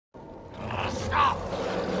Stop!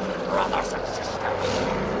 Brothers and sisters,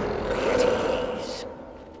 be at ease.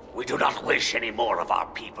 We do not wish any more of our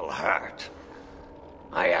people hurt.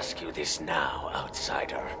 I ask you this now,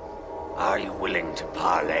 outsider. Are you willing to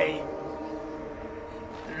parley?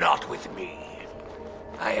 Not with me.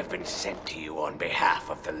 I have been sent to you on behalf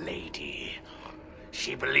of the lady.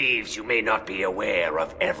 She believes you may not be aware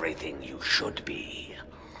of everything you should be.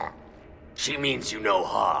 She means you no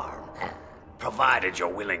harm, provided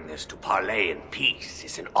your willingness to parley in peace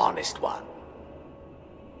is an honest one.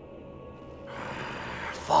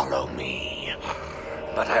 Follow me.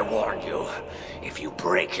 But I warn you, if you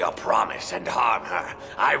break your promise and harm her,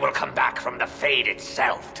 I will come back from the Fade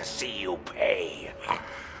itself to see you pay.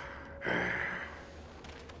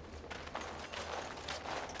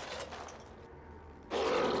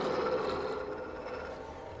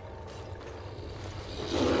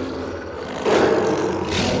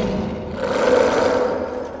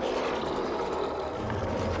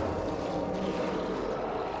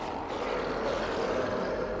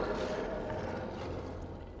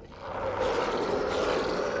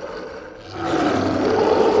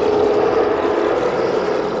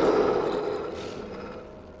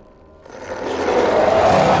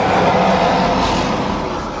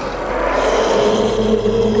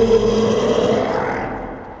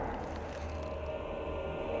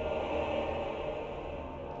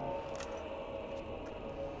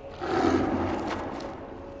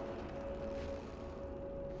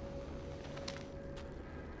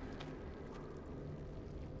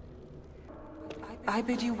 I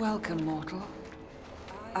bid you welcome, mortal.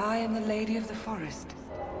 I am the Lady of the Forest.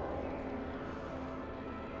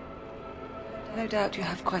 No doubt you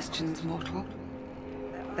have questions, mortal.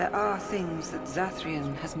 There are things that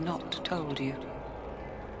Zathrian has not told you.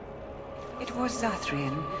 It was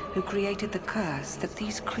Zathrian who created the curse that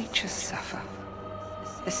these creatures suffer.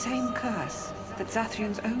 The same curse that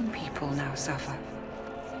Zathrian's own people now suffer.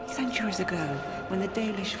 Centuries ago, when the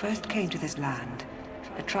Dalish first came to this land,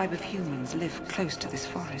 a tribe of humans lived close to this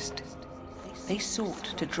forest. They sought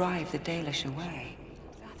to drive the Dalish away.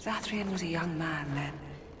 Zathrian was a young man then.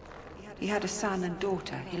 He had a son and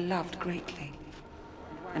daughter he loved greatly.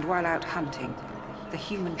 And while out hunting, the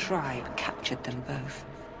human tribe captured them both.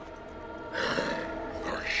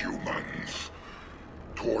 The humans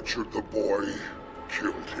tortured the boy,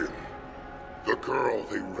 killed him. The girl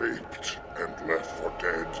they raped and left for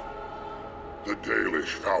dead. The Dalish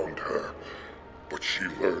found her, but she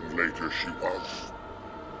learned later she was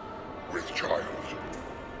with child.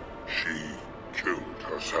 She killed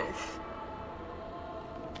herself.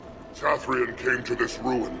 Zathrian came to this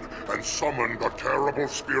ruin and summoned a terrible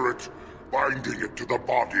spirit, binding it to the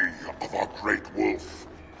body of a great wolf.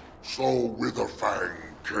 So Witherfang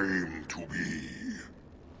came to be.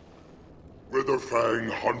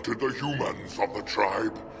 Witherfang hunted the humans of the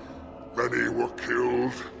tribe. Many were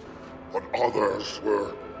killed, but others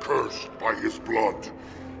were cursed by his blood,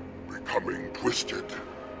 becoming twisted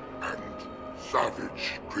and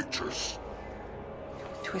savage creatures.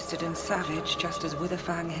 Twisted and savage, just as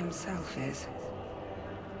Witherfang himself is.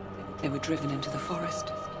 They were driven into the forest.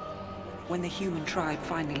 When the human tribe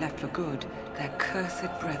finally left for good, their cursed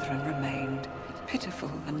brethren remained,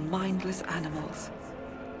 pitiful and mindless animals.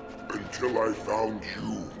 Until I found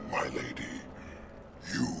you, my lady.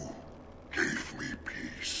 You gave me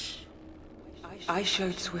peace. I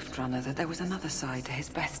showed Swiftrunner that there was another side to his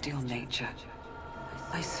bestial nature.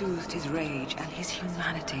 I soothed his rage, and his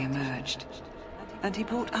humanity emerged. And he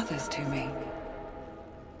brought others to me.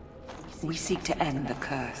 We seek to end the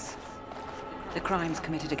curse. The crimes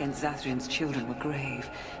committed against Zathrian's children were grave,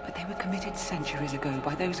 but they were committed centuries ago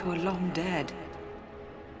by those who are long dead.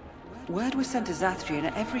 Word was sent to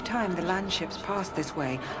Zathrian every time the landships passed this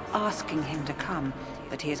way, asking him to come,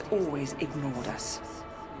 but he has always ignored us.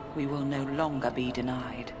 We will no longer be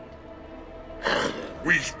denied.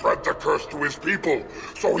 We spread the curse to his people,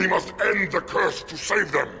 so he must end the curse to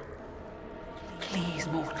save them. Please,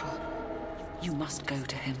 mortal. You must go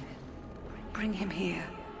to him. Bring him here.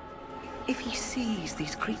 If he sees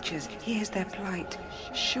these creatures, hears their plight,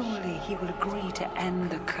 surely he will agree to end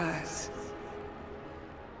the curse.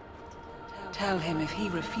 Tell him if he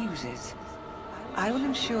refuses, I will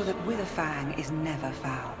ensure that Witherfang is never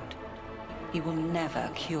found. He will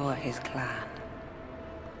never cure his clan.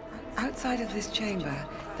 Outside of this chamber,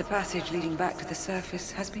 the passage leading back to the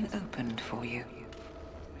surface has been opened for you.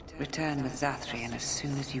 Return with Zathrian as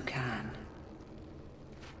soon as you can.